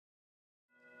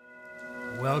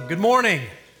Well, good morning.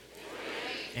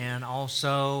 And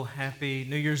also, happy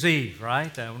New Year's Eve,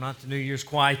 right? We're not to New Year's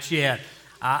quite yet.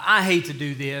 I hate to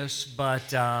do this, but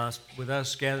with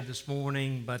us gathered this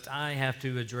morning, but I have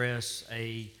to address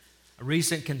a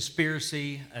recent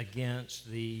conspiracy against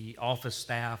the office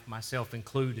staff, myself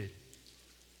included.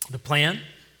 The plan,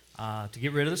 to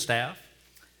get rid of the staff.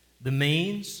 The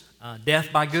means,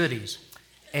 death by goodies.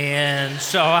 And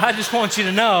so I just want you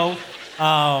to know,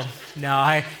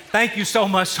 I thank you so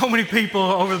much. So many people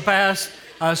over the past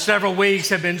several weeks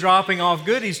have been dropping off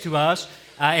goodies to us,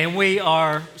 and we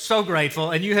are so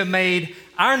grateful. And you have made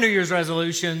our New Year's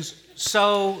resolutions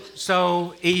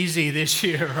so easy this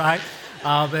year, right?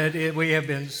 But we have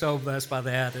been so blessed by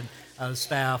that, and the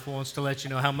staff wants to let you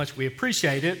know how much we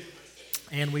appreciate it,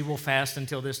 and we will fast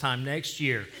until this time next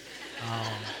year.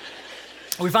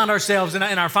 We find ourselves in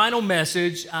our final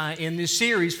message in this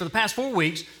series. For the past 4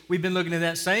 weeks, we've been looking at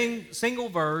that same single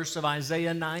verse of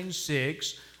Isaiah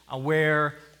 9:6,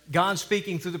 where God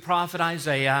speaking through the prophet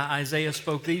Isaiah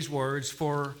spoke these words,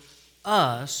 "For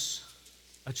us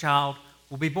a child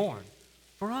will be born."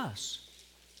 For us.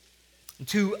 And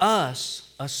to us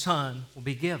a son will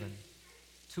be given.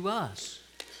 To us.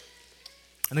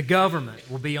 And the government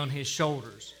will be on his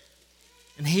shoulders.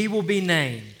 And he will be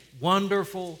named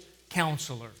Wonderful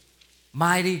Counselor,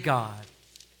 Mighty God,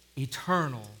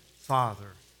 Eternal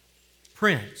Father,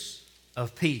 Prince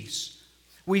of Peace.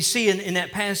 We see in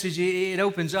that passage, it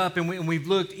opens up, and we've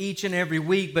looked each and every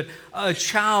week, but a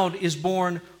child is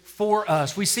born for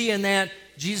us. We see in that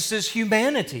Jesus'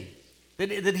 humanity,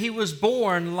 that he was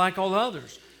born like all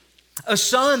others. A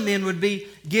son then would be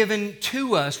given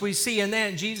to us. We see in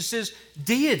that Jesus'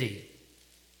 deity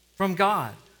from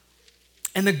God.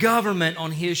 And the government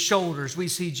on his shoulders, we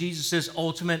see Jesus'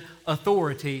 ultimate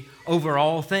authority over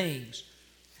all things.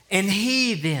 And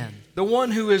he then, the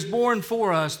one who is born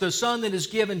for us, the son that is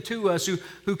given to us,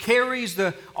 who carries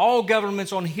all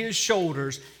governments on his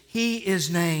shoulders, he is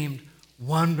named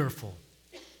Wonderful.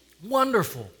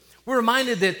 Wonderful. We're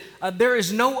reminded that there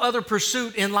is no other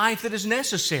pursuit in life that is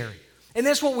necessary. And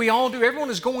that's what we all do. Everyone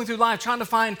is going through life trying to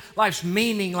find life's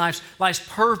meaning, life's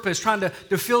purpose, trying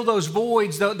to fill those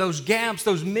voids, those gaps,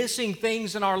 those missing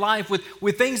things in our life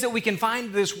with things that we can find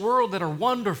in this world that are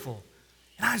wonderful.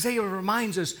 And Isaiah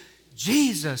reminds us,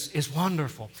 Jesus is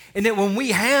wonderful. And that when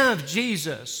we have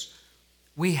Jesus,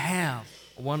 we have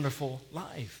a wonderful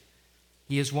life.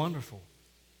 He is wonderful.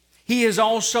 He is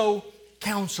also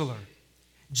Counselor.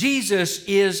 Jesus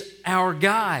is our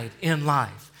guide in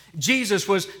life. Jesus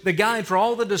was the guide for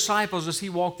all the disciples as he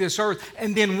walked this earth.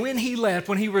 And then when he left,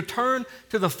 when he returned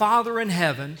to the Father in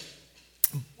heaven,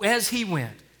 as he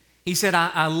went, he said,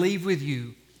 I leave with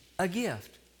you a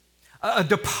gift, a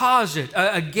deposit,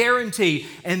 a guarantee,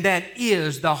 and that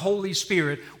is the Holy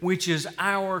Spirit, which is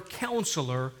our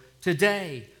counselor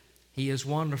today. He is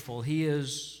wonderful. He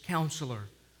is Counselor.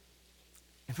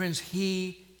 And friends,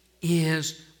 he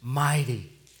is mighty.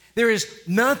 There is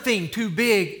nothing too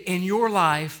big in your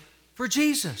life for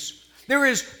Jesus. There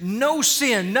is no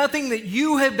sin, nothing that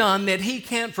you have done that he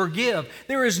can't forgive.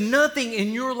 There is nothing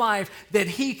in your life that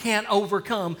he can't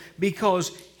overcome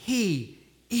because he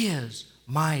is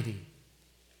mighty.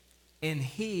 And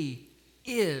he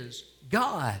is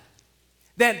God.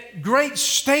 That great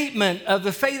statement of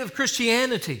the faith of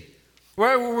Christianity,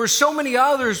 where so many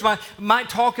others might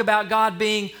talk about God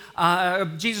being,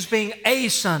 Jesus being a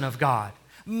son of God.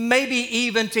 Maybe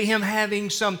even to him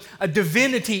having a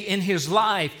divinity in his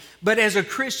life. But as a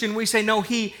Christian, we say, no,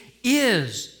 he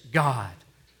is God.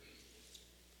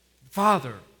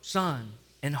 Father, Son,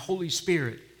 and Holy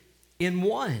Spirit in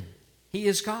one. He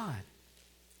is God.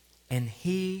 And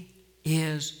he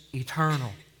is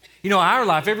eternal. You know, our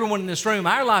life, everyone in this room,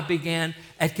 our life began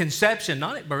at conception,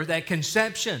 not at birth, at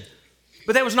conception.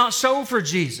 But that was not so for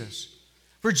Jesus.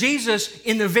 For Jesus,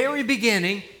 in the very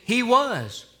beginning, he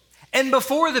was. And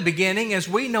before the beginning, as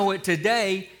we know it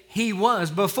today, he was.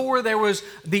 Before there was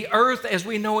the earth as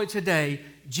we know it today,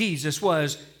 Jesus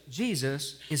was.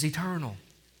 Jesus is eternal.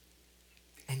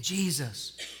 And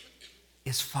Jesus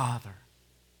is Father.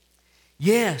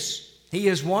 Yes, he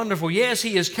is wonderful. Yes,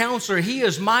 he is Counselor. He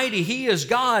is mighty. He is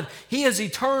God. He is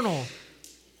eternal.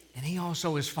 And he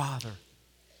also is Father.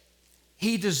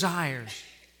 He desires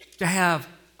to have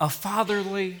a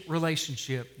fatherly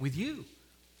relationship with you.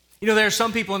 You know, there are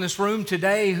some people in this room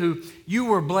today who you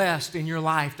were blessed in your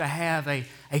life to have a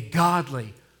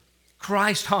godly,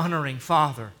 Christ-honoring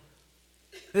father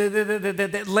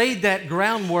that laid that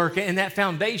groundwork and that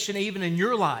foundation even in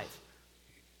your life.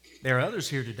 There are others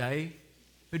here today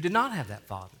who did not have that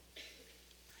father.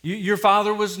 Your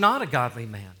father was not a godly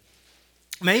man.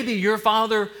 Maybe your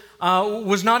father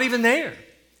was not even there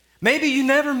Maybe you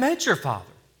never met your father.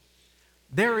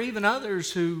 There are even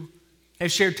others who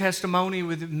have shared testimony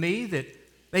with me that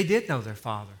they did know their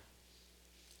father.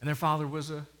 And their father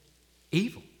was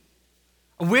evil,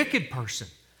 a wicked person.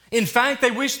 In fact,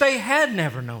 they wish they had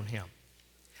never known him.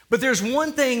 But there's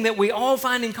one thing that we all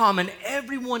find in common.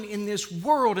 Everyone in this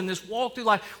world, in this walk through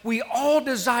life, we all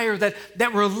desire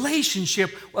that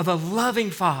relationship of a loving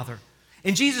father.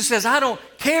 And Jesus says, I don't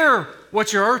care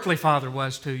what your earthly father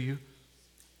was to you.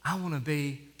 I want to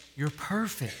be your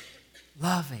perfect,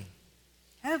 loving,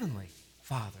 heavenly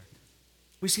Father.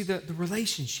 We see the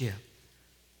relationship.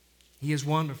 He is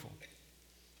wonderful.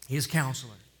 He is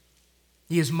Counselor.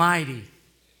 He is mighty.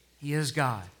 He is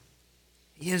God.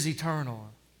 He is eternal.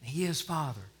 He is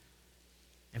Father.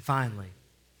 And finally,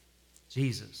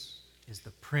 Jesus is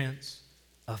the Prince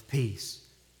of Peace.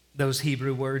 Those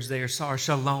Hebrew words there are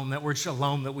shalom, that word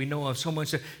shalom that we know of so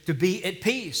much, to be at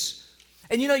peace.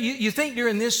 And you think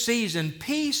during this season,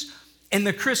 peace and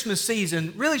the Christmas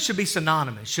season really should be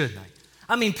synonymous, shouldn't they?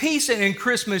 I mean, peace and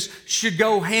Christmas should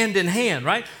go hand in hand,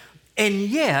 right? And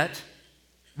yet,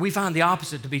 we find the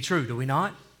opposite to be true, do we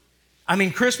not? I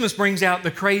mean, Christmas brings out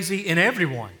the crazy in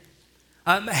everyone.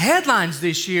 Headlines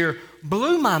this year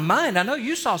blew my mind. I know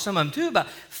you saw some of them too, about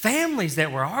families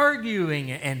that were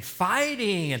arguing and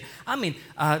fighting,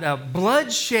 and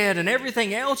bloodshed and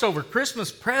everything else over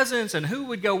Christmas presents and who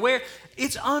would go where.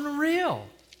 It's unreal.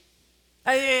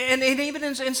 And even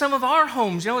in some of our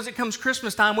homes, as it comes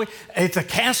Christmas time, if the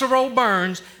casserole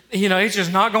burns, it's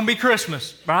just not going to be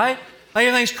Christmas, right?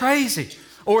 Everything's crazy.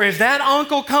 Or if that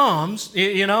uncle comes,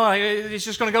 it's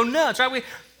just going to go nuts, right?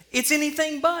 It's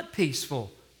anything but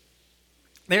peaceful.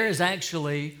 There is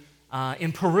actually,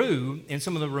 in Peru, in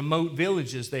some of the remote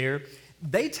villages there,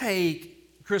 they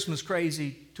take Christmas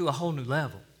crazy to a whole new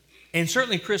level. And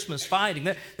certainly Christmas fighting.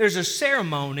 There's a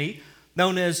ceremony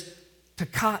known as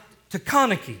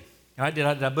Takanaki. All right, did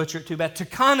I butcher it too bad?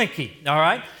 Takanaki, all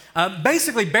right?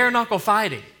 Basically bare knuckle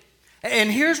fighting.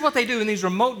 And here's what they do in these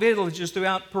remote villages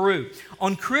throughout Peru.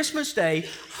 On Christmas Day,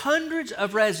 hundreds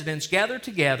of residents gather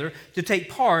together to take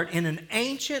part in an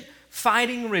ancient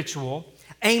fighting ritual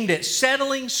aimed at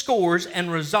settling scores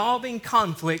and resolving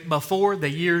conflict before the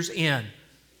year's end.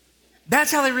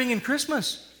 That's how they ring in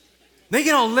Christmas. They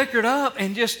get all liquored up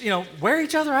and just, wear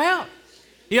each other out.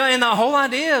 And the whole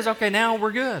idea is, okay, now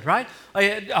we're good, right?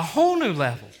 A whole new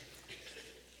level.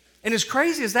 And as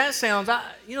crazy as that sounds,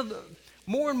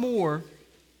 more and more,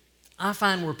 I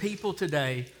find where people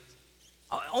today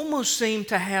almost seem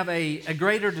to have a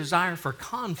greater desire for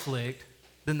conflict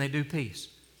than they do peace.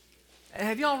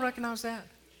 Have y'all recognized that?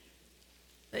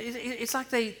 It's like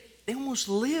they almost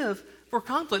live for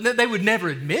conflict. They would never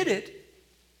admit it,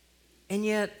 and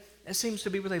yet that seems to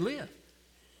be where they live.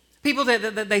 People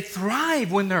that they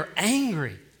thrive when they're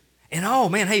angry. And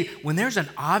when there's an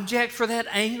object for that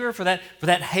anger, for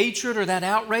that hatred or that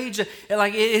outrage,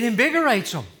 it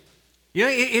invigorates them.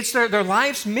 It's their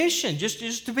life's mission,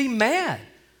 just to be mad.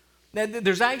 Now,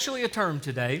 there's actually a term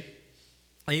today.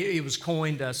 It was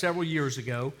coined several years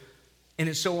ago, and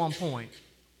it's so on point.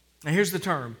 Now, here's the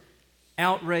term: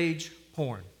 outrage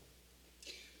porn.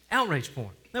 Outrage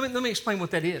porn. Let me explain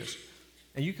what that is.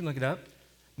 And you can look it up.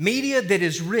 Media that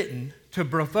is written to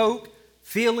provoke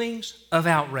feelings of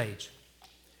outrage.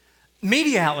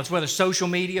 Media outlets, whether social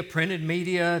media, printed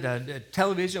media,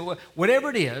 television, whatever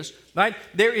it is, right?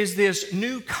 There is this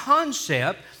new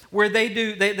concept where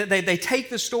they take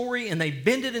the story and they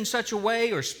bend it in such a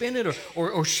way, or spin it,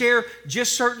 or share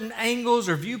just certain angles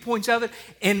or viewpoints of it,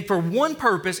 and for one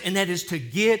purpose, and that is to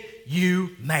get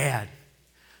you mad.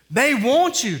 They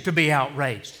want you to be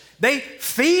outraged. They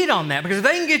feed on that, because if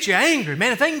they can get you angry,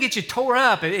 man, if they can get you tore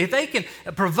up, if they can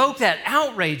provoke that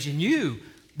outrage in you,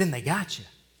 then they got you.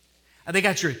 They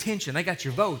got your attention. They got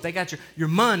your vote. They got your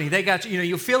money. They got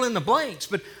you fill in the blanks,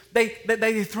 but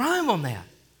they thrive on that.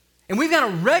 And we've got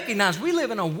to recognize we live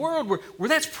in a world where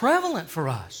that's prevalent for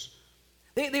us.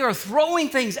 They are throwing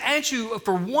things at you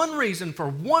for one reason, for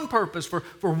one purpose, for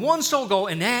one sole goal,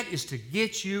 and that is to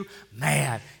get you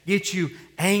mad, get you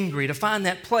angry, to find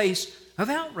that place of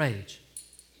outrage.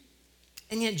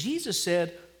 And yet Jesus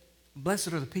said,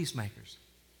 blessed are the peacemakers.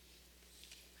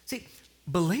 See,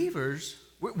 believers,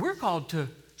 we're called to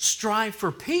strive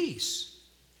for peace.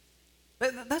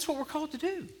 That's what we're called to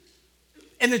do.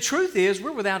 And the truth is,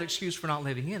 we're without excuse for not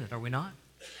living in it, are we not?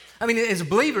 I mean, as a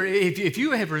believer, if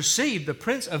you have received the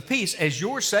Prince of Peace as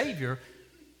your Savior,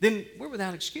 then we're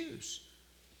without excuse.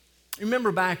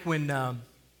 Remember back when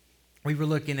we were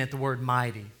looking at the word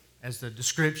mighty as the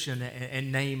description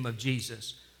and name of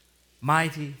Jesus.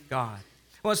 Mighty God.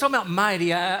 Well, it's talking about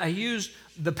mighty. I used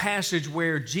the passage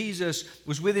where Jesus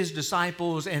was with his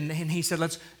disciples and he said,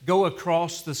 let's go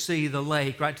across the sea, the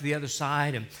lake, right to the other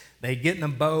side. And they get in a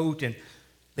boat and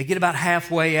they get about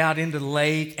halfway out into the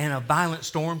lake and a violent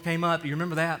storm came up. Do you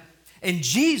remember that? And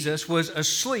Jesus was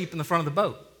asleep in the front of the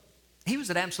boat. He was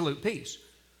at absolute peace.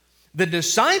 The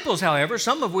disciples, however,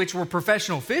 some of which were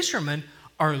professional fishermen,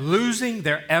 are losing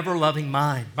their ever-loving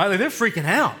mind. Right? They're freaking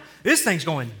out. This thing's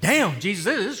going down. Jesus,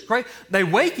 this is crazy. They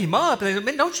wake him up and they say,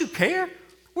 man, don't you care?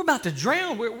 We're about to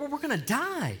drown. We're going to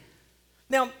die.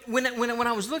 Now, when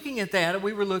I was looking at that,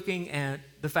 we were looking at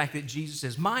the fact that Jesus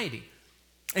is mighty.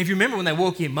 And if you remember when they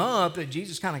woke him up, that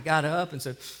Jesus kind of got up and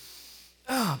said,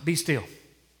 oh, be still.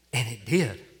 And it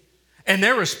did. And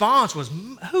their response was,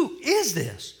 who is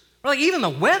this? Like even the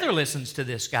weather listens to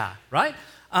this guy, right?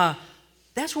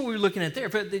 That's what we were looking at there.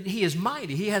 He is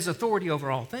mighty. He has authority over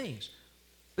all things.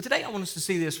 But today I want us to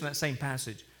see this from that same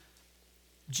passage.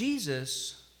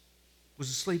 Jesus was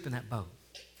asleep in that boat.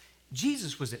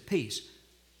 Jesus was at peace.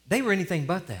 They were anything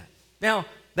but that. Now,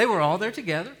 they were all there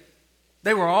together.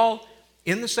 They were all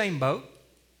in the same boat.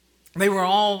 They were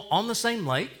all on the same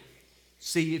lake,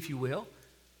 sea, if you will.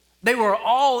 They were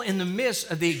all in the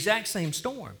midst of the exact same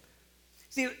storm.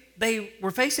 See, they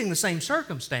were facing the same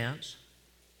circumstance,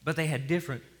 but they had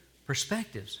different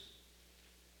perspectives.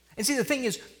 And see, the thing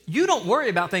is, you don't worry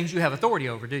about things you have authority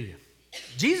over, do you?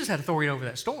 Jesus had authority over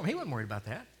that storm. He wasn't worried about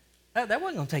that. That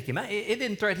wasn't going to take him out. It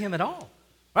didn't threaten him at all,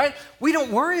 right? We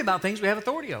don't worry about things we have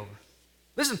authority over.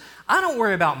 Listen, I don't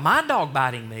worry about my dog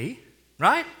biting me,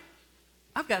 right?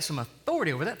 I've got some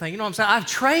authority over that thing. You know what I'm saying? I've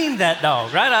trained that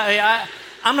dog, right?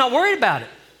 I'm not worried about it.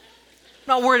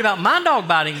 I'm not worried about my dog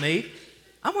biting me.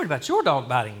 I'm worried about your dog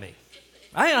biting me.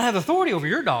 I don't have authority over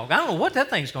your dog. I don't know what that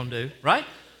thing's going to do, right?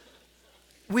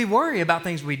 We worry about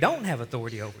things we don't have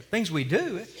authority over. Things we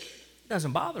do, it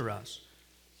doesn't bother us.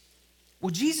 Well,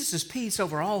 Jesus' peace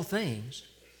over all things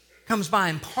comes by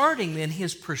imparting then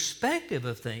his perspective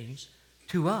of things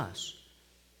to us.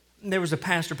 And there was a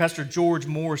pastor, Pastor George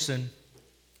Morrison.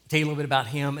 I'll tell you a little bit about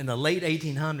him. In the late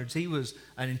 1800s, he was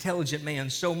an intelligent man,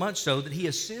 so much so that he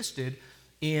assisted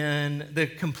in the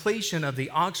completion of the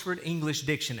Oxford English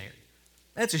Dictionary.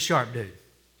 That's a sharp dude.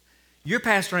 Your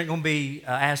pastor ain't going to be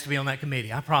asked to be on that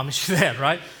committee. I promise you that,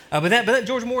 right? But that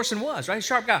George Morrison was, right?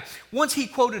 Sharp guy. Once he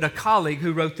quoted a colleague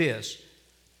who wrote this: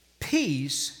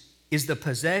 peace is the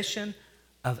possession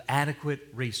of adequate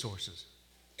resources.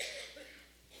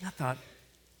 I thought,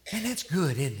 man, that's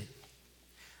good, isn't it?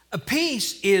 A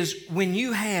peace is when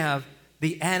you have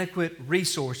the adequate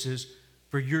resources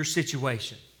for your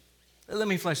situation. Let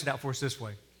me flesh it out for us this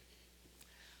way.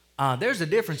 There's a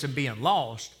difference in being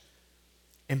lost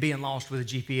and being lost with a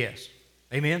GPS.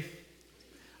 Amen?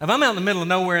 If I'm out in the middle of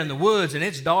nowhere in the woods and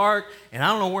it's dark and I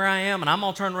don't know where I am and I'm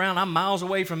all turned around, I'm miles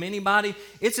away from anybody,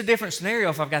 it's a different scenario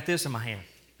if I've got this in my hand,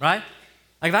 right?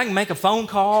 Like if I can make a phone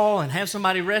call and have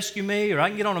somebody rescue me, or I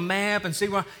can get on a map and see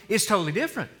where it's totally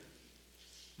different.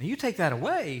 Now you take that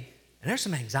away and there's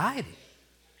some anxiety,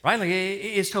 right? Like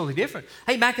it's totally different.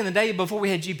 Hey, back in the day before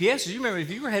we had GPSs, you remember if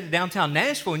you were headed downtown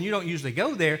Nashville and you don't usually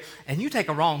go there and you take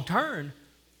a wrong turn,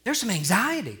 there's some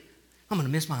anxiety. I'm going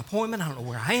to miss my appointment. I don't know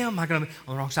where I am. Am I going to be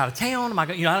on the wrong side of town? Am I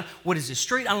going, what is this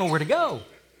street? I don't know where to go.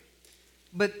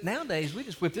 But nowadays, we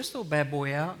just whip this little bad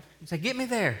boy out and say, get me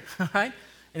there, all right?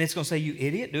 And it's going to say, you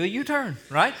idiot, do a U-turn,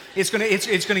 right? It's going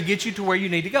to get you to where you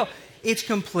need to go. It's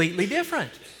completely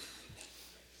different.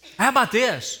 How about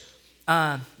this?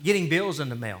 Getting bills in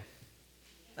the mail.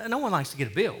 No one likes to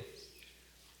get a bill.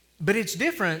 But it's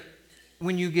different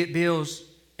when you get bills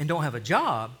and don't have a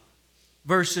job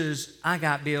versus I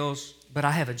got bills, but I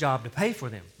have a job to pay for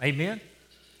them. Amen?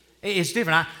 It's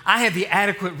different. I have the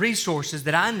adequate resources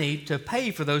that I need to pay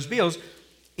for those bills.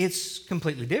 It's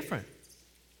completely different.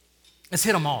 Let's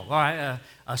hit them all right?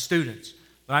 Students,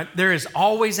 right? There is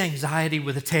always anxiety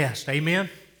with a test. Amen?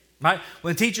 Right?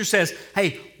 When the teacher says,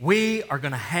 hey, we are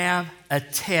going to have a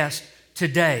test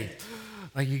today.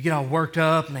 Like you get all worked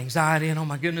up and anxiety and oh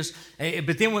my goodness.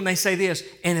 But then when they say this,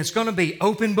 and it's going to be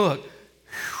open book,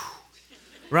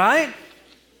 right?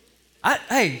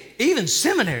 Hey, even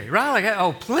seminary, right? Like,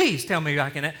 oh, please tell me I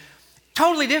can.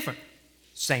 Totally different.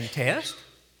 Same test,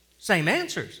 same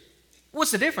answers.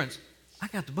 What's the difference? I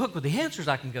got the book with the answers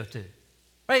I can go to.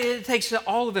 Right? It takes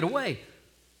all of it away.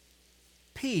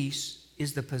 Peace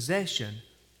is the possession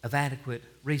of adequate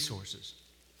resources.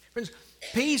 Friends,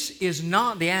 peace is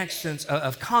not the absence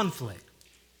of conflict.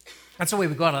 That's the way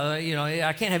we got to,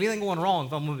 I can't have anything going wrong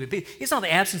if I'm going to be peace. It's not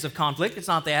the absence of conflict. It's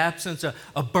not the absence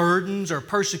of burdens or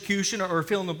persecution or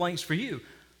fill in the blanks for you.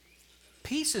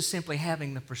 Peace is simply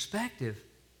having the perspective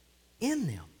in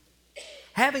them.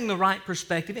 having the right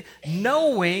perspective,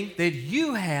 knowing that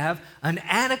you have an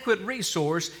adequate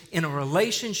resource in a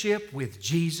relationship with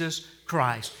Jesus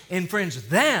Christ. And friends,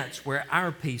 that's where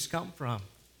our peace comes from.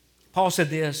 Paul said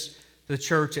this to the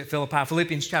church at Philippi,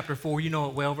 Philippians chapter 4, you know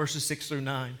it well, verses 6 through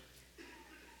 9.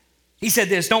 He said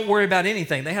this, don't worry about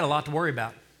anything. They had a lot to worry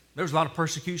about. There was a lot of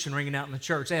persecution ringing out in the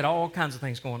church. They had all kinds of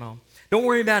things going on. Don't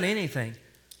worry about anything.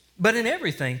 But in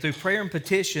everything, through prayer and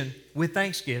petition with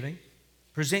thanksgiving,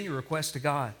 present your requests to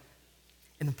God.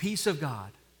 And the peace of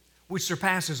God, which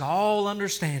surpasses all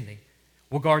understanding,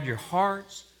 will guard your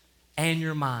hearts and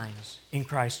your minds in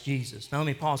Christ Jesus. Now let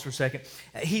me pause for a second.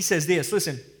 He says this,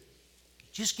 listen,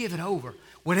 just give it over.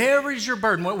 Whatever is your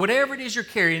burden, whatever it is you're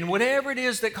carrying, whatever it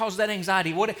is that causes that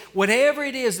anxiety, whatever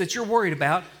it is that you're worried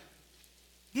about,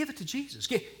 give it to Jesus.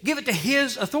 Give it to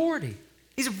His authority.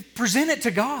 He said, present it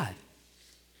to God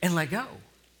and let go.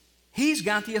 He's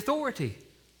got the authority.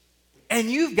 And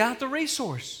you've got the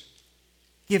resource.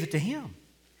 Give it to Him.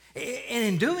 And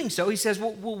in doing so, he says,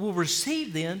 we'll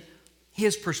receive then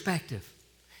His perspective.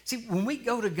 See, when we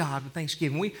go to God with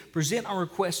thanksgiving, we present our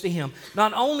request to Him,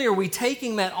 not only are we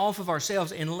taking that off of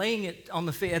ourselves and laying it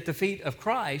at the feet of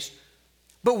Christ,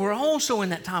 but we're also in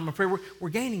that time of prayer, we're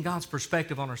gaining God's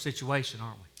perspective on our situation,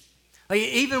 aren't we? Like,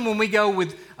 even when we go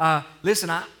with, listen,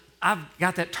 I've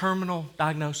got that terminal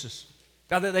diagnosis.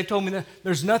 God, they've told me that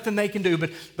there's nothing they can do,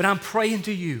 but I'm praying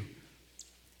to You.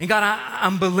 And God,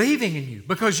 I'm believing in You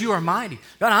because You are mighty.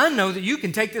 God, I know that You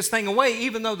can take this thing away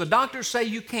even though the doctors say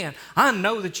You can't. I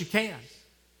know that You can.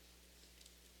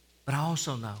 But I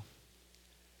also know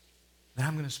that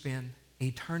I'm going to spend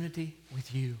eternity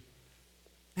with You.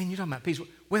 Man, you're talking about peace.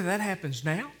 Whether that happens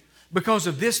now because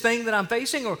of this thing that I'm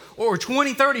facing or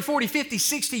 20, 30, 40, 50,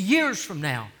 60 years from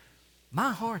now,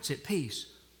 my heart's at peace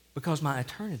because my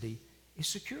eternity is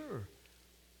secure.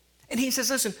 And he says,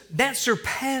 listen, that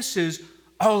surpasses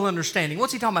all understanding.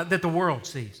 What's he talking about? That the world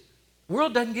sees. The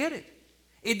world doesn't get it.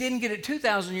 It didn't get it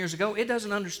 2,000 years ago. It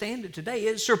doesn't understand it today.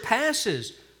 It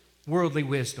surpasses worldly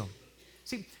wisdom.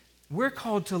 See, we're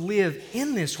called to live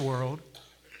in this world,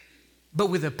 but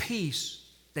with a peace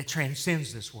that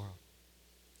transcends this world.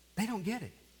 They don't get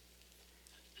it.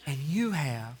 And you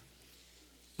have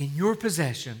in your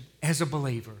possession as a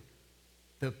believer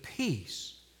the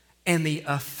peace and the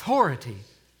authority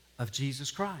of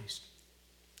Jesus Christ.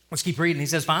 Let's keep reading. He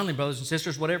says, finally, brothers and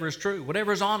sisters, whatever is true,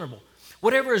 whatever is honorable,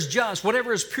 whatever is just,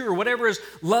 whatever is pure, whatever is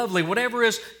lovely, whatever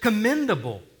is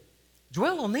commendable,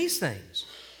 dwell on these things.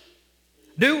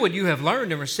 Do what you have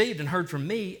learned and received and heard from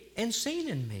me and seen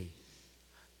in me.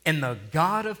 And the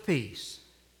God of peace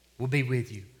will be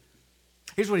with you.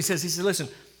 Here's what he says. He says, listen,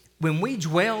 when we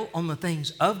dwell on the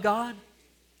things of God,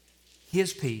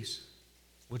 His peace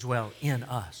will dwell in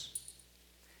us.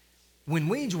 When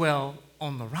we dwell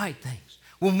on the right things,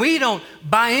 when we don't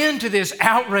buy into this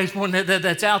outrage one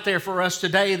that's out there for us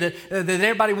today that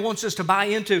everybody wants us to buy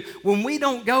into, when we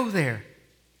don't go there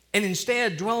and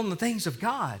instead dwell on the things of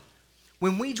God,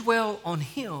 when we dwell on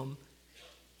Him,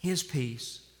 His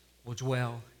peace will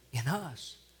dwell in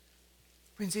us.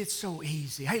 Friends, it's so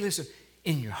easy. Hey, listen,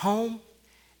 in your home,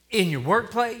 in your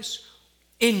workplace,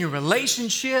 in your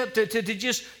relationship, to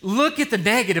just look at the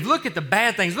negative, look at the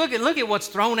bad things, look at what's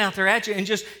thrown out there at you and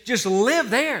just live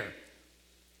there.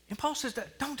 And Paul says,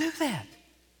 don't do that.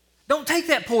 Don't take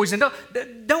that poison.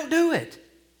 Don't do it.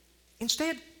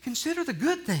 Instead, consider the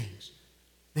good things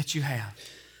that you have.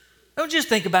 Don't just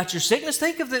think about your sickness.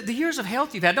 Think of the years of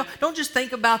health you've had. Don't just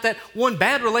think about that one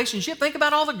bad relationship. Think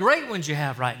about all the great ones you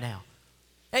have right now.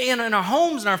 In our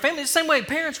homes and our families, the same way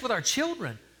parents with our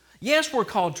children. Yes, we're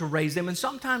called to raise them, and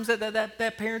sometimes that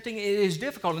parenting is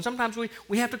difficult, and sometimes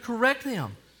we have to correct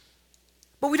them.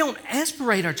 But we don't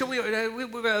aspirate our children.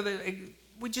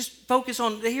 We just focus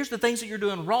on, here's the things that you're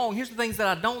doing wrong. Here's the things that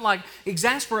I don't like,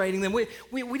 exasperating them.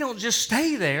 We don't just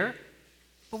stay there,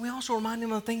 but we also remind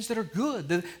them of the things that are good,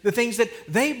 the things that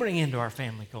they bring into our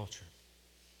family culture.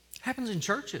 It happens in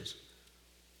churches.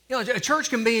 You know, a church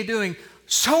can be doing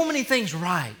so many things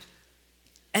right,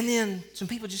 and then some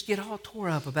people just get all tore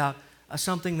up about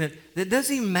something that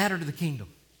doesn't even matter to the kingdom.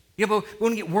 You know, we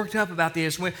want to get worked up about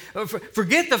this.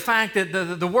 Forget the fact that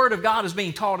the Word of God is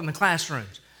being taught in the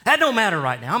classrooms. That don't matter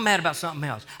right now. I'm mad about something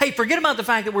else. Hey, forget about the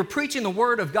fact that we're preaching the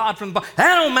Word of God from the Bible.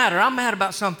 That don't matter. I'm mad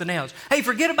about something else. Hey,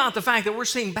 forget about the fact that we're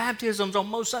seeing baptisms on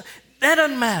most sides. That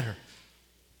doesn't matter.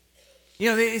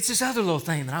 You know, it's this other little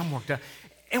thing that I'm worked up.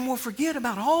 And we'll forget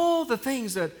about all the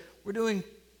things that we're doing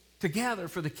together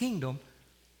for the kingdom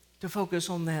to focus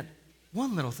on that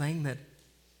one little thing that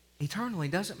eternally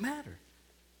doesn't matter.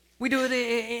 We do it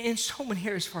in so many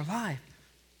areas of our life.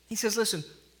 He says, listen,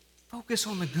 focus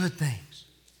on the good things.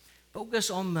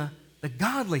 Focus on the the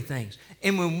godly things.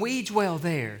 And when we dwell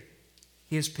there,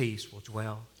 his peace will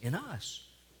dwell in us.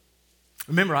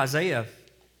 Remember, Isaiah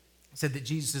said that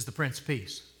Jesus is the Prince of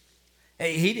Peace.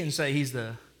 He didn't say he's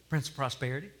the Prince of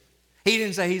Prosperity. He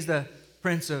didn't say he's the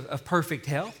Prince of perfect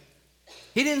health.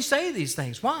 He didn't say these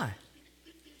things. Why?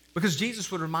 Because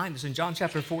Jesus would remind us in John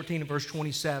chapter 14 and verse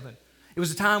 27. It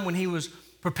was a time when he was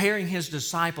preparing his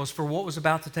disciples for what was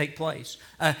about to take place.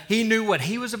 He knew what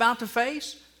he was about to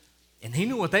face, and he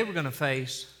knew what they were going to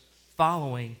face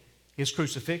following his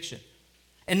crucifixion.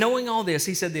 And knowing all this,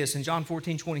 he said this in John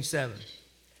 14:27.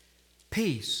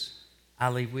 Peace I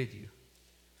leave with you.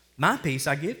 My peace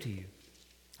I give to you.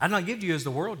 I do not give to you as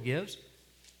the world gives.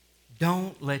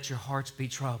 Don't let your hearts be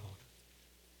troubled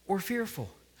or fearful.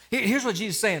 Here's what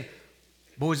Jesus is saying.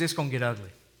 Boys, it's going to get ugly.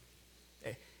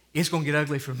 It's going to get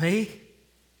ugly for me.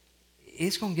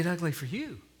 It's going to get ugly for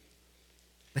you.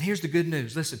 But here's the good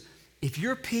news. Listen, if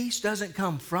your peace doesn't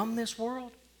come from this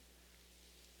world,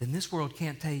 then this world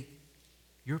can't take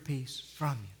your peace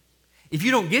from you. If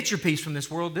you don't get your peace from this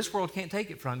world can't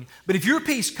take it from you. But if your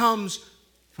peace comes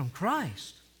from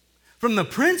Christ, from the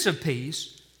Prince of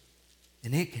Peace,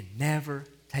 then it can never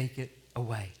take it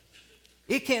away.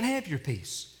 It can't have your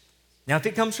peace. Now, if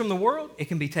it comes from the world, it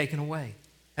can be taken away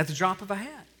at the drop of a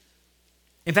hat.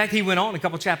 In fact, he went on a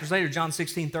couple chapters later, John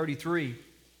 16:33.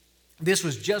 This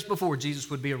was just before Jesus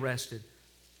would be arrested.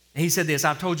 And he said this,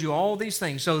 I've told you all these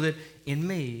things so that in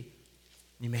me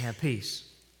you may have peace.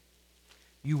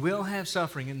 You will have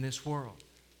suffering in this world.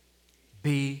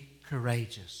 Be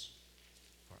courageous,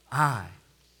 for I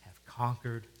have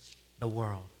conquered the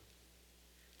world.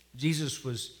 Jesus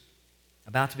was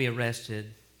about to be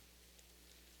arrested,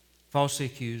 falsely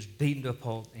accused, beaten to a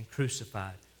pulp, and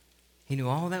crucified. He knew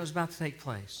all that was about to take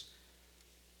place.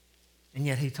 And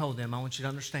yet he told them, I want you to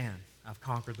understand, I've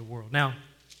conquered the world. Now,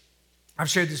 I've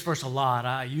shared this verse a lot.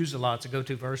 I use it a lot. It's a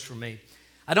go-to verse for me.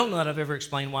 I don't know that I've ever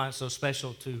explained why it's so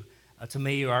special to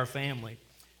me or our family.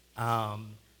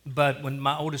 But when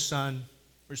my oldest son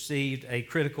received a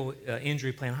critical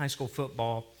injury playing high school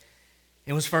football,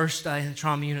 it was first in the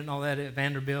trauma unit and all that at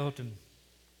Vanderbilt, and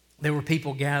there were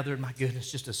people gathered. My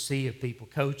goodness, just a sea of people,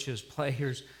 coaches,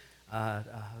 players,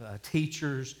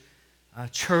 teachers,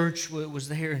 church was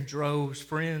there in droves,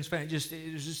 friends, family,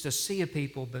 it was just a sea of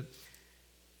people. But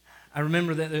I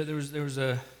remember that there was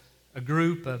a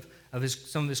group of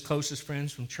some of his closest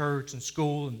friends from church and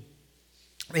school, and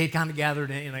they had kind of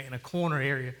gathered in a corner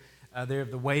area there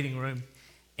of the waiting room,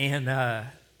 and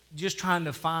just trying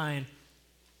to find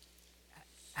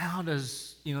how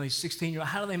does these 16-year-olds,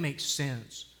 how do they make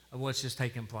sense of what's just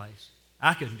taking place?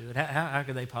 I couldn't do it. How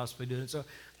could they possibly do it? So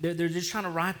they're just trying to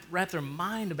wrap their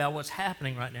mind about what's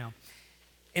happening right now.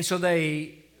 And so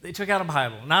they took out a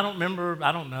Bible. And I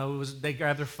don't know, they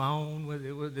grabbed their phone?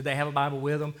 Did they have a Bible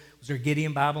with them? Was there a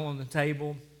Gideon Bible on the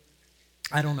table?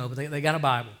 I don't know, but they got a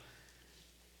Bible.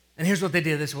 And here's what they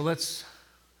did. They said, well, let's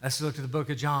look at the book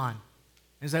of John.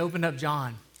 As they opened up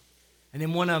John, and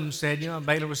then one of them said,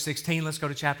 Baylor was 16, let's go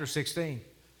to chapter 16.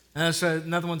 And so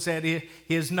another one said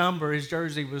his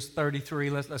jersey was 33,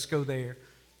 let's go there.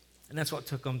 And that's what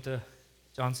took them to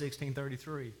John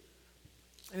 16:33.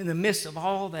 And in the midst of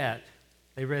all that,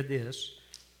 they read this.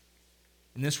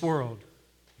 In this world,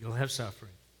 you'll have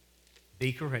suffering.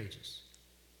 Be courageous.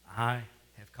 I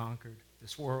have conquered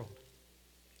this world.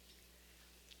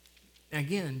 And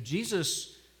again,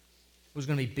 Jesus was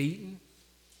going to be beaten.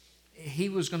 He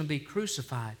was going to be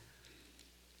crucified.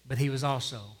 But he was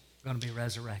also going to be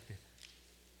resurrected.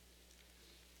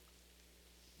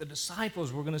 The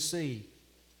disciples were going to see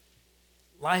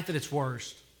life at its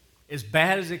worst, as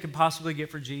bad as it could possibly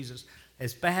get for Jesus,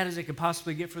 as bad as it could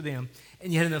possibly get for them,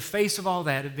 and yet in the face of all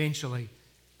that, eventually,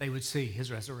 they would see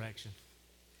his resurrection.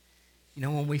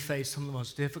 When we face some of the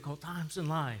most difficult times in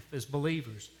life as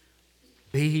believers,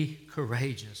 be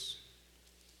courageous,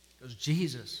 because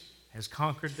Jesus has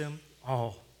conquered them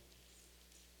all.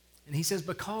 And he says,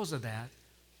 because of that,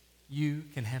 you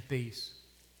can have peace.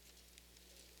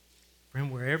 Friend,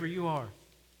 wherever you are,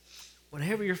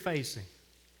 whatever you're facing,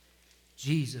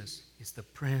 Jesus is the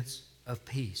Prince of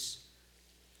Peace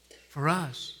for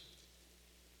us.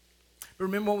 But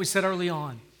remember what we said early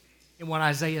on in what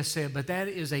Isaiah said, but that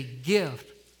is a gift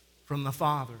from the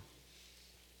Father.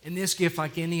 And this gift,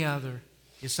 like any other,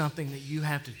 is something that you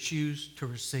have to choose to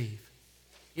receive.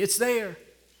 It's there.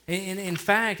 In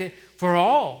fact, for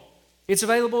all. It's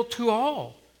available to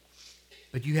all.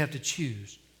 But you have to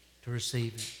choose to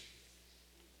receive it.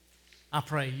 I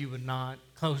pray you would not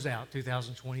close out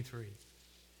 2023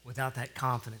 without that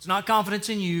confidence. Not confidence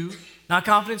in you, not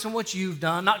confidence in what you've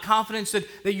done, not confidence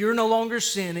that you're no longer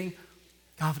sinning,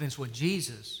 confidence what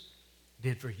Jesus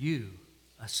did for you,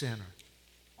 a sinner,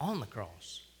 on the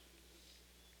cross.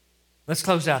 Let's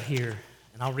close out here,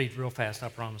 and I'll read real fast, I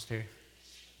promise, Terry.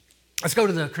 Let's go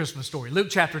to the Christmas story, Luke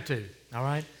chapter 2, all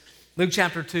right? Luke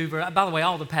chapter 2, by the way,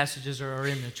 all the passages are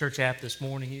in the church app this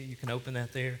morning. You can open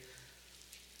that there.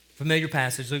 Familiar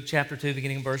passage, Luke chapter 2,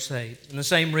 beginning in verse 8. In the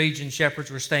same region,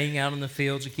 shepherds were staying out in the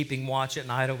fields and keeping watch at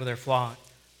night over their flock.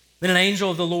 Then an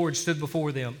angel of the Lord stood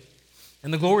before them,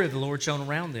 and the glory of the Lord shone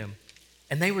around them,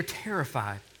 and they were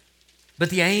terrified. But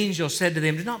the angel said to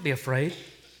them, "Do not be afraid,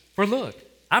 for look,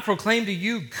 I proclaim to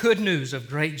you good news of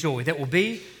great joy that will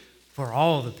be for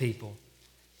all the people.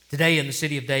 Today in the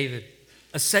city of David,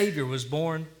 a Savior was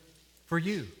born for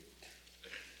you,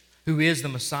 who is the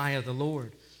Messiah, the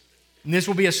Lord. And this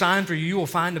will be a sign for you. You will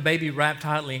find a baby wrapped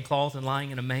tightly in cloth and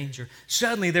lying in a manger."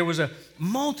 Suddenly there was a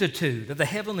multitude of the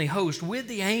heavenly host with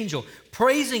the angel,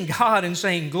 praising God and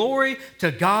saying, "Glory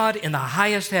to God in the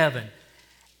highest heaven,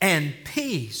 and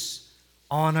peace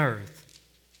on earth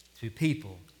to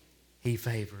people he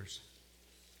favors."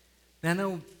 Now, I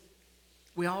know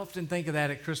we often think of that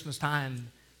at Christmas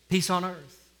time, peace on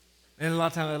earth. And a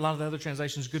lot of the other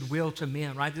translations, goodwill to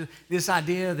men, right? This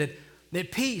idea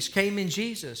that peace came in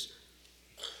Jesus.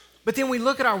 But then we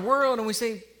look at our world and we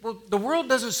say, well, the world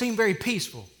doesn't seem very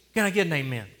peaceful. Can I get an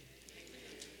amen?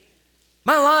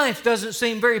 My life doesn't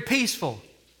seem very peaceful.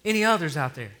 Any others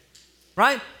out there?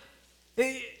 Right?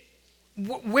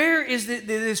 Where is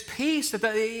this peace?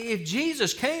 If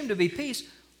Jesus came to be peace,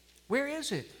 where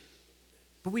is it?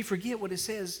 But we forget what it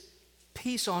says,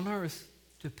 peace on earth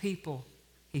to people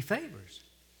he favors.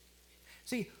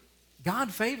 See,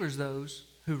 God favors those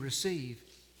who receive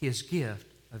his gift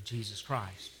of Jesus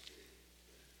Christ.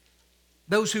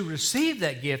 Those who receive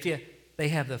that gift, yeah, they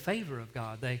have the favor of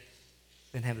God. They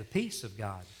then have the peace of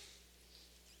God.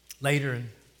 Later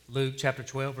in Luke chapter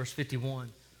 12, verse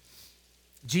 51,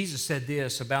 Jesus said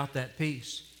this about that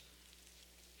peace.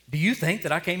 "Do you think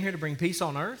that I came here to bring peace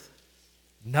on earth?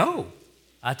 No,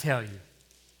 I tell you,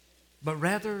 but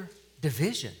rather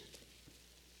division."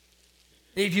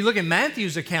 If you look at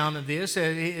Matthew's account of this,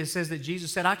 it says that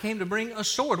Jesus said, "I came to bring a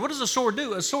sword." What does a sword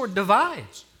do? A sword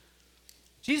divides.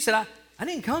 Jesus said, I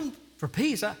didn't come for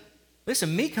peace.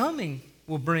 Listen, me coming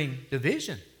will bring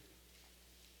division.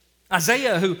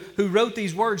 Isaiah, who wrote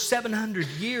these words 700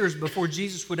 years before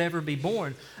Jesus would ever be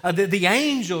born, the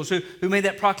angels who made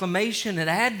that proclamation at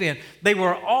Advent, they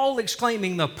were all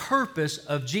exclaiming the purpose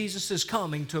of Jesus'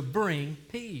 coming to bring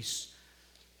peace.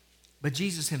 But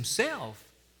Jesus himself,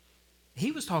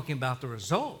 he was talking about the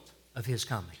result of his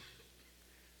coming.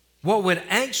 What would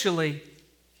actually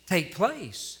take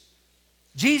place.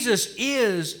 Jesus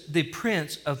is the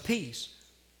Prince of Peace.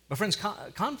 But friends,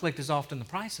 conflict is often the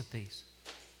price of peace.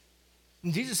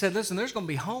 And Jesus said, listen, there's going to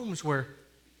be homes where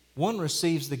one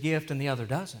receives the gift and the other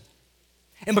doesn't.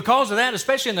 And because of that,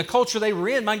 especially in the culture they were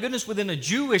in, my goodness, within a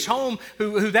Jewish home,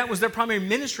 who that was their primary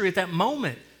ministry at that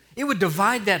moment, it would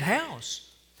divide that house.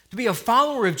 To be a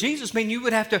follower of Jesus means you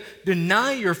would have to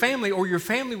deny your family, or your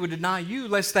family would deny you,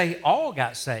 lest they all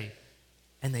got saved.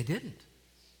 And they didn't.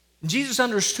 And Jesus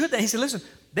understood that. He said, listen,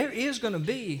 there is going to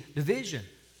be division,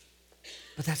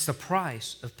 but that's the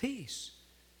price of peace.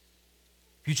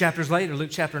 A few chapters later, Luke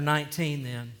chapter 19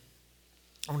 then,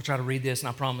 I'm going to try to read this, and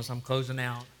I promise I'm closing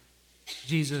out.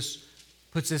 Jesus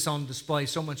puts this on display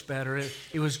so much better.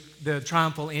 It was the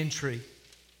triumphal entry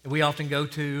that we often go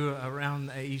to around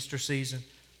the Easter season.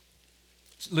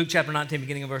 Luke chapter 19,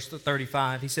 beginning of verse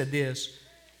 35, he said this,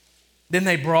 "Then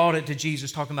they brought it to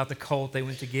Jesus," talking about the colt they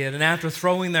went to get, "and after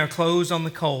throwing their clothes on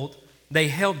the colt, they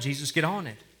helped Jesus get on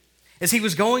it. As he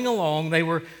was going along, they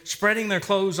were spreading their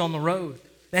clothes on the road.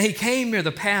 Now he came near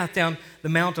the path down the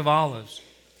Mount of Olives,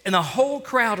 and the whole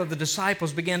crowd of the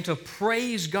disciples began to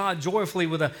praise God joyfully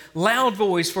with a loud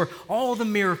voice for all the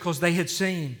miracles they had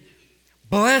seen.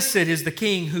 'Blessed is the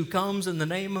King who comes in the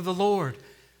name of the Lord.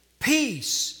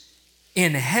 Peace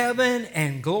in heaven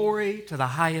and glory to the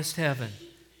highest heaven.'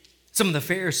 Some of the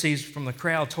Pharisees from the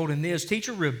crowd told him this,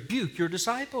 'Teacher, rebuke your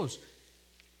disciples.'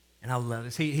 And I love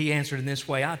this. He answered in this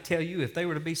way, 'I tell you, if they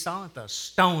were to be silent, the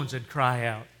stones would cry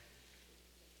out.'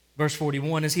 Verse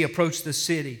 41, as he approached the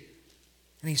city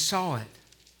and he saw it,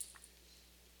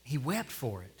 he wept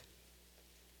for it,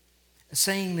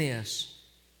 saying this,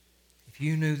 'If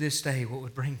you knew this day what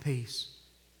would bring peace,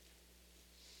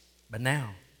 but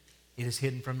now it is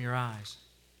hidden from your eyes.'"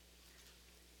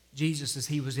 Jesus, as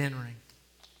he was entering,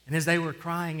 and as they were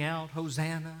crying out,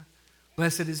 "Hosanna,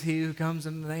 blessed is he who comes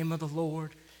in the name of the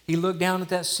Lord," he looked down at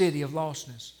that city of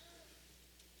lostness,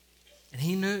 and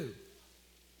he knew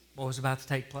what was about to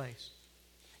take place.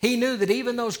 He knew that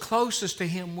even those closest to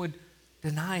him would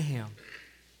deny him.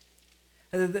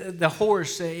 The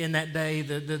horse in that day,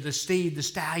 the steed, the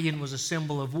stallion was a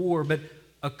symbol of war, but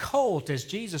a colt, as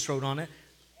Jesus rode on it,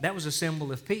 that was a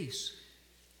symbol of peace.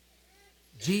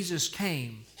 Jesus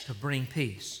came to bring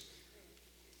peace,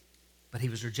 but he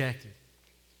was rejected.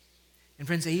 And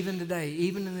friends, even today,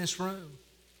 even in this room,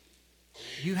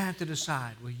 you have to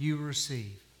decide, will you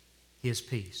receive his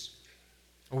peace?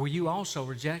 Or will you also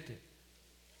reject it?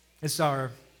 It's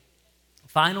our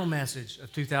final message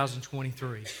of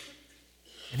 2023.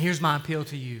 And here's my appeal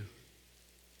to you,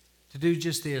 to do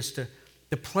just this, to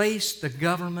place the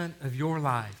government of your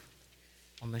life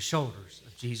on the shoulders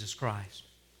of Jesus Christ.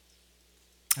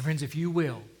 And friends, if you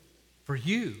will, for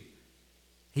you,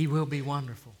 he will be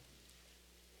wonderful.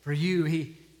 For you,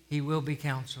 he will be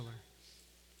counselor.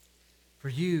 For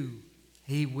you,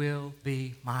 he will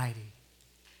be mighty.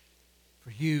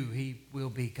 For you, he will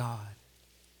be God.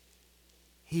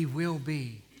 He will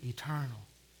be eternal.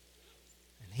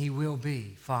 And he will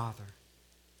be Father.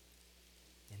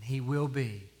 And he will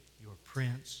be your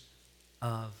Prince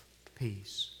of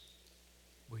Peace.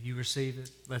 Will you receive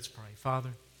it? Let's pray. Father,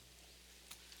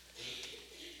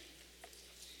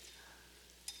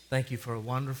 thank you for a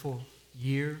wonderful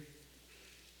year,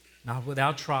 not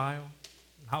without trial,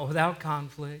 not without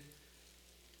conflict.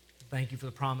 Thank you for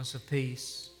the promise of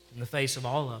peace in the face of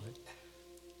all of it.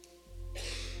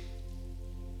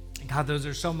 And God,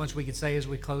 there's so much we could say as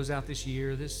we close out this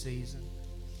year, this season.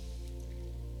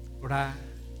 Lord, I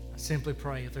simply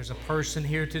pray if there's a person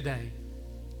here today,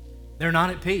 they're not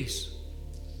at peace.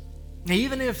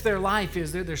 Even if their life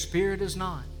is there, their spirit is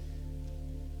not.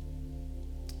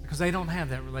 Because they don't have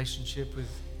that relationship with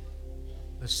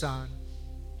the Son,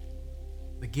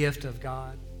 the gift of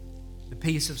God, the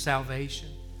peace of salvation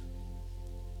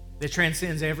that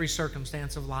transcends every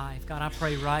circumstance of life. God, I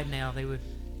pray right now they would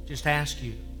just ask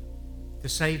you to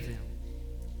save them,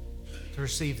 to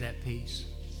receive that peace.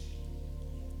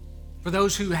 For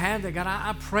those who have that, God,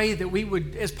 I pray that we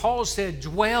would, as Paul said,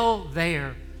 dwell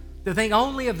there, to think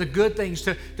only of the good things,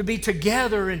 to be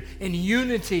together in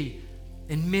unity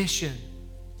and mission,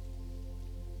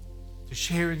 to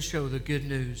share and show the good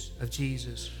news of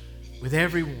Jesus with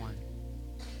everyone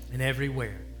and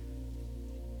everywhere.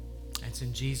 It's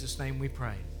in Jesus' name we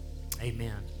pray.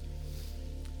 Amen.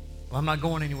 Well, I'm not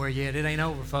going anywhere yet. It ain't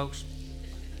over, folks.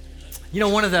 You know,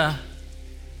 one of the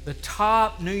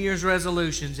top New Year's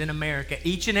resolutions in America,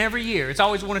 each and every year, it's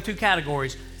always one of two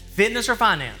categories, fitness or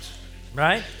finance,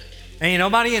 right? Ain't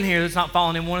nobody in here that's not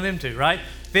falling in one of them two, right?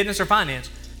 Fitness or finance.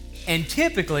 And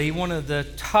typically, one of the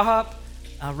top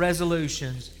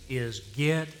resolutions is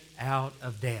get out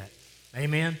of debt.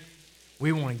 Amen?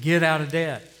 We want to get out of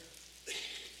debt.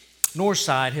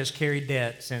 Northside has carried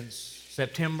debt since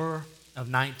September of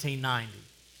 1990.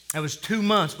 That was 2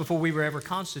 months before we were ever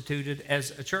constituted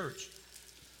as a church.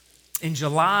 In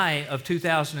July of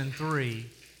 2003,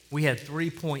 we had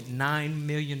 $3.9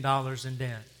 million in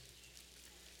debt.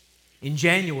 In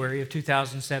January of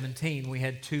 2017, we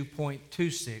had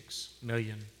 $2.26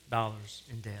 million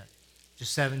in debt,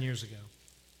 just 7 years ago.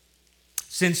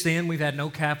 Since then, we've had no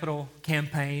capital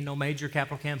campaign, no major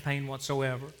capital campaign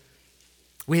whatsoever.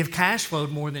 We have cash flowed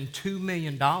more than $2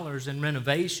 million in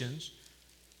renovations.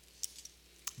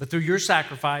 But through your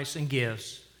sacrifice and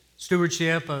gifts,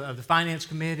 stewardship of the finance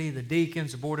committee, the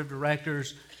deacons, the board of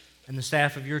directors, and the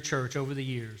staff of your church over the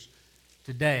years,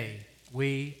 today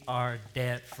we are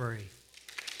debt-free.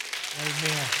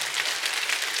 Amen.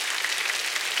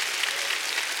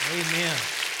 Amen.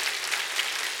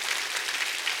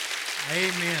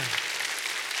 Amen.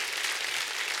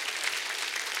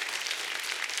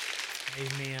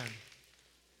 Amen.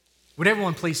 Would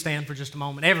everyone please stand for just a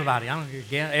moment? Everybody, I don't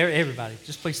hear, everybody,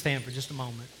 just please stand for just a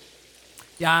moment.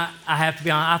 Yeah, I have to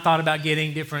be honest, I thought about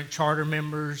getting different charter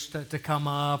members to come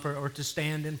up or to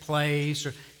stand in place,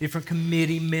 or different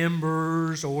committee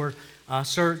members, or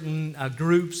certain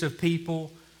groups of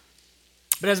people.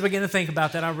 But as I began to think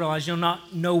about that, I realized,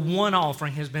 no one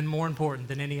offering has been more important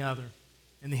than any other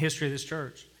in the history of this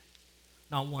church.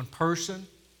 Not one person,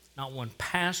 not one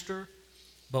pastor,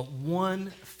 but one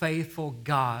faithful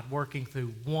God working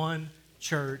through one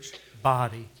church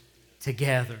body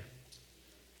together.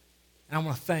 And I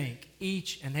want to thank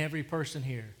each and every person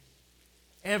here,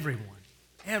 everyone,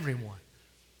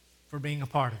 for being a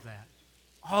part of that.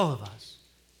 All of us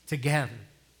together,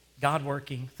 God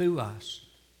working through us.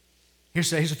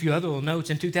 Here's a few other little notes.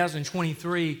 In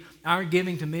 2023, our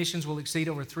giving to missions will exceed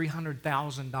over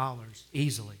 $300,000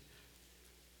 easily.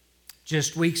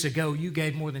 Just weeks ago, you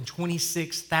gave more than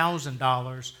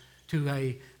 $26,000 to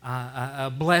a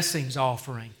blessings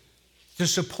offering to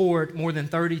support more than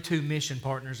 32 mission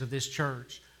partners of this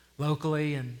church,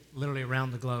 locally and literally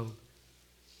around the globe.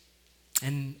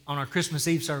 And on our Christmas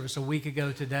Eve service a week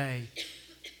ago today,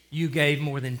 you gave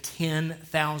more than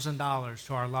 $10,000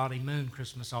 to our Lottie Moon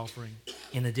Christmas offering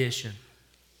in addition.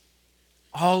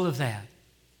 All of that.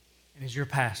 And as your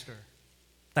pastor,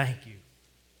 thank you.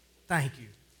 Thank you.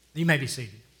 You may be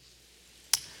seated.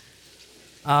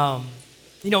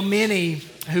 Many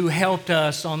who helped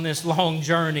us on this long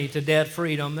journey to debt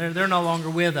freedom, they're no longer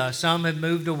with us. Some have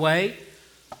moved away.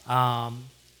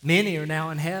 Many are now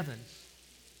in heaven.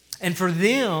 And for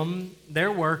them,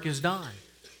 their work is done.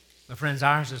 But friends,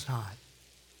 ours is not.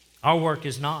 Our work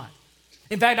is not.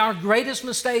 In fact, our greatest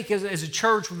mistake as a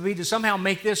church would be to somehow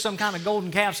make this some kind of golden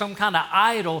calf, some kind of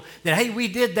idol that, hey, we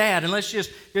did that and let's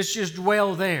just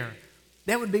dwell there.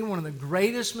 That would be one of the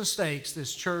greatest mistakes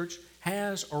this church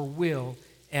has or will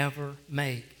ever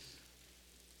make.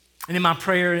 And in my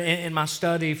prayer, in my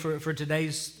study for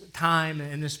today's time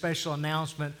and this special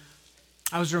announcement,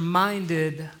 I was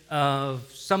reminded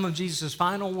of some of Jesus'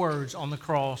 final words on the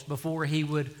cross before he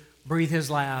would breathe his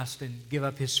last and give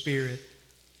up his spirit.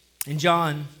 In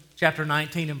John chapter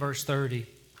 19 and verse 30,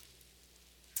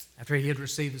 after he had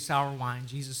received the sour wine,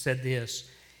 Jesus said this,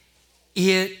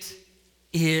 "It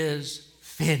is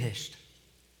finished."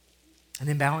 And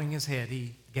then bowing his head,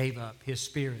 he gave up his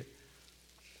spirit.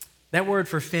 That word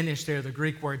for finished there, the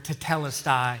Greek word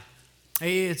tetelestai,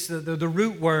 it's the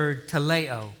root word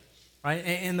teleo. Right?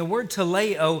 And the word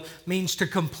teleo means to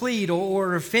complete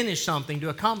or finish something, to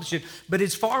accomplish it. But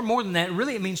it's far more than that.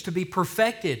 Really, it means to be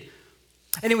perfected.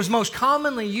 And it was most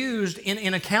commonly used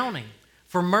in accounting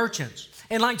for merchants.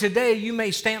 And like today, you may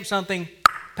stamp something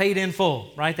paid in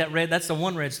full, right? That's the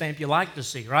one red stamp you like to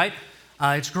see, right?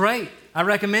 It's great. I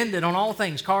recommend it on all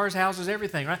things, cars, houses,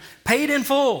 everything, right? Paid in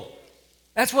full.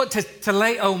 That's what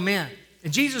teleo meant.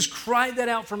 And Jesus cried that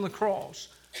out from the cross.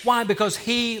 Why? Because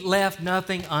he left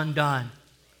nothing undone.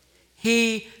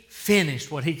 He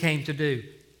finished what he came to do.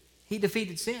 He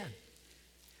defeated sin.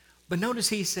 But notice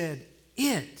he said,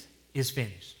 it is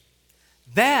finished.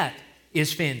 That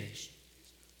is finished.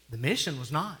 The mission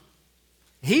was not.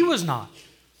 He was not.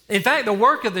 In fact, the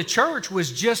work of the church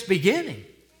was just beginning.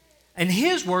 And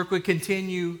his work would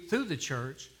continue through the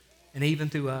church and even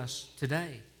through us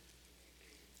today.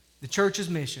 The church's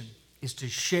mission is to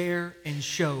share and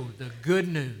show the good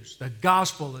news, the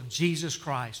gospel of Jesus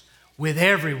Christ with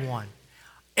everyone,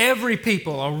 every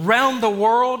people around the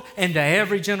world and to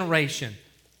every generation.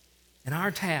 And our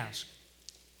task,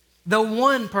 the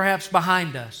one perhaps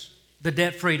behind us, the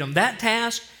debt freedom, that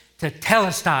task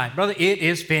tetelestai, brother, it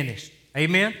is finished.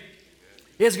 Amen?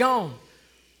 It's gone.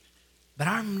 But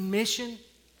our mission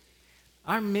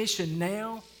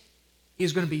now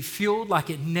is going to be fueled like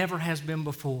it never has been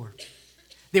before.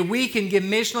 That we can give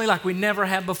missionally like we never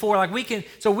have before. We can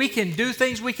do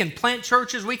things, we can plant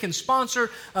churches, we can sponsor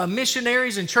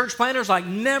missionaries and church planters like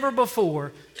never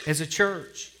before as a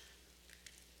church.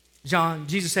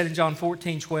 Jesus said in John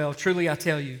 14:12, "Truly I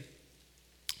tell you,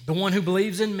 the one who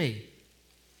believes in me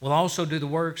will also do the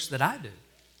works that I do.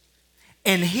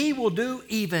 And he will do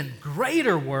even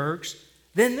greater works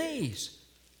than these,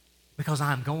 because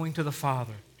I'm going to the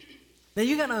Father." Now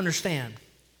you got to understand,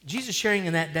 Jesus sharing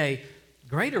in that day,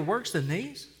 greater works than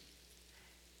these?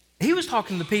 He was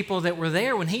talking to the people that were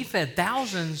there when he fed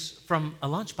thousands from a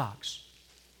lunchbox.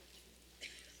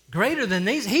 Greater than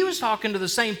these? He was talking to the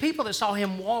same people that saw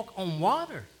him walk on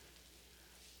water.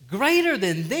 Greater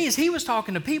than these? He was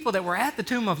talking to people that were at the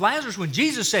tomb of Lazarus when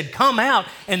Jesus said, "Come out,"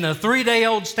 and the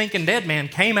 3-day-old stinking dead man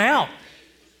came out.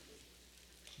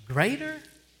 Greater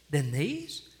than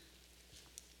these?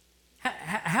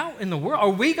 How in the world are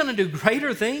we going to do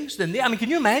greater things than this? I mean, can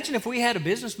you imagine if we had a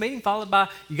business meeting followed by, if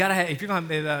you're going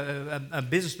to have a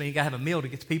business meeting, you got to have a meal to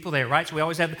get the people there, right? So we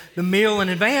always have the meal in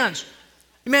advance.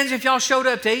 Imagine if y'all showed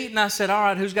up to eat and I said, "All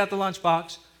right, who's got the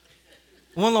lunchbox?"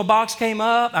 One little box came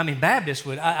up. I mean, Baptists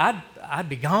would, I'd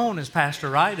be gone as pastor,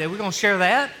 right? We're going to share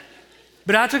that.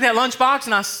 But I took that lunchbox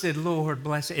and I said, "Lord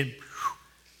bless it." It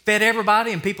fed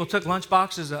everybody, and people took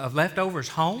lunchboxes of leftovers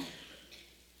home.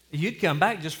 You'd come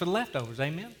back just for the leftovers,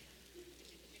 amen?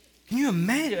 Can you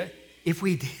imagine if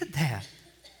we did that?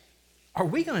 Are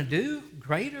we going to do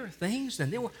greater things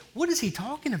than this? What is he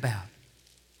talking about?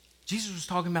 Jesus was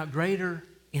talking about greater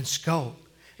in scope.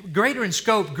 Greater in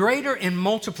scope, greater in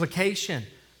multiplication,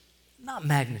 not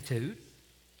magnitude.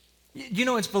 You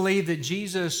know, it's believed that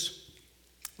Jesus,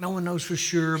 no one knows for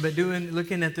sure, but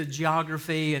looking at the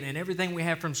geography and everything we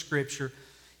have from Scripture,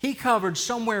 he covered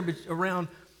somewhere around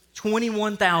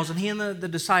 21,000, he and the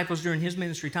disciples during his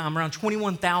ministry time, around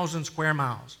 21,000 square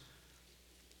miles.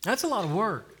 That's a lot of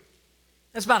work.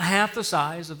 That's about half the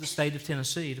size of the state of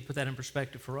Tennessee, to put that in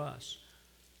perspective for us.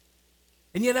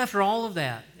 And yet after all of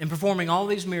that, and performing all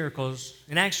these miracles,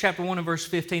 in Acts chapter 1 and verse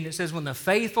 15, it says, when the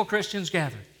faithful Christians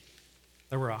gathered,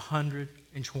 there were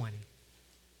 120.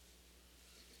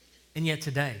 And yet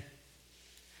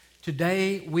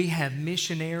today we have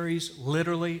missionaries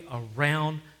literally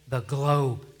around the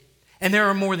globe. And there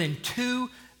are more than 2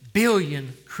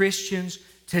 billion Christians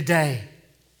today.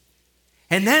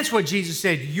 And that's what Jesus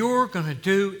said, you're going to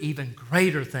do even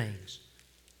greater things.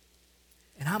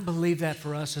 And I believe that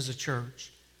for us as a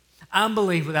church. I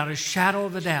believe without a shadow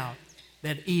of a doubt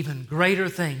that even greater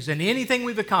things than anything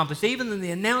we've accomplished, even than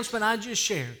the announcement I just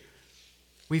shared,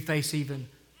 we face even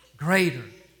greater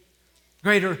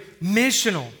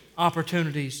missional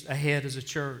opportunities ahead as a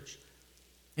church.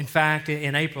 In fact,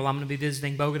 in April, I'm going to be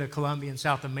visiting Bogota, Colombia in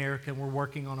South America, and we're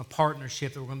working on a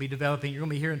partnership that we're going to be developing. You're going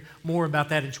to be hearing more about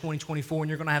that in 2024, and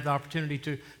you're going to have the opportunity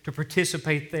to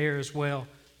participate there as well.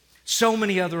 So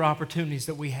many other opportunities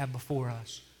that we have before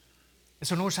us. And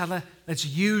so Northside, let's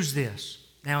use this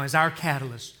now as our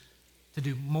catalyst to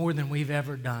do more than we've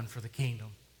ever done for the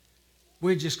kingdom.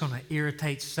 We're just going to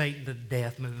irritate Satan to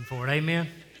death moving forward. Amen?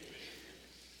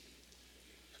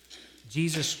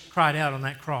 Jesus cried out on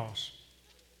that cross,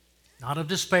 not of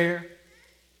despair,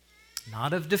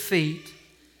 not of defeat.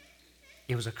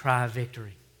 It was a cry of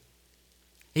victory.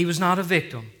 He was not a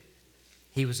victim.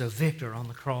 He was a victor on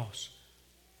the cross.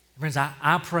 Friends,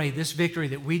 I pray this victory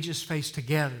that we just faced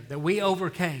together, that we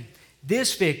overcame,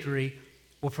 this victory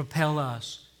will propel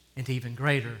us into even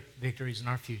greater victories in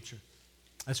our future.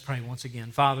 Let's pray once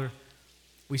again. Father,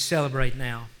 we celebrate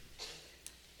now.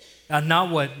 God, not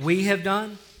what we have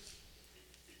done,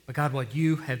 but God, what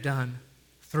you have done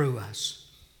through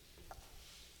us.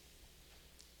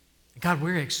 God,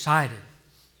 we're excited.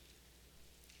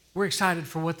 We're excited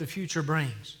for what the future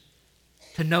brings,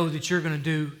 to know that you're going to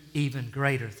do even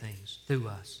greater things through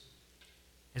us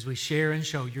as we share and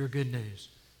show your good news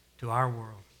to our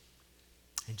world.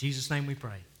 In Jesus' name we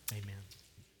pray. Amen.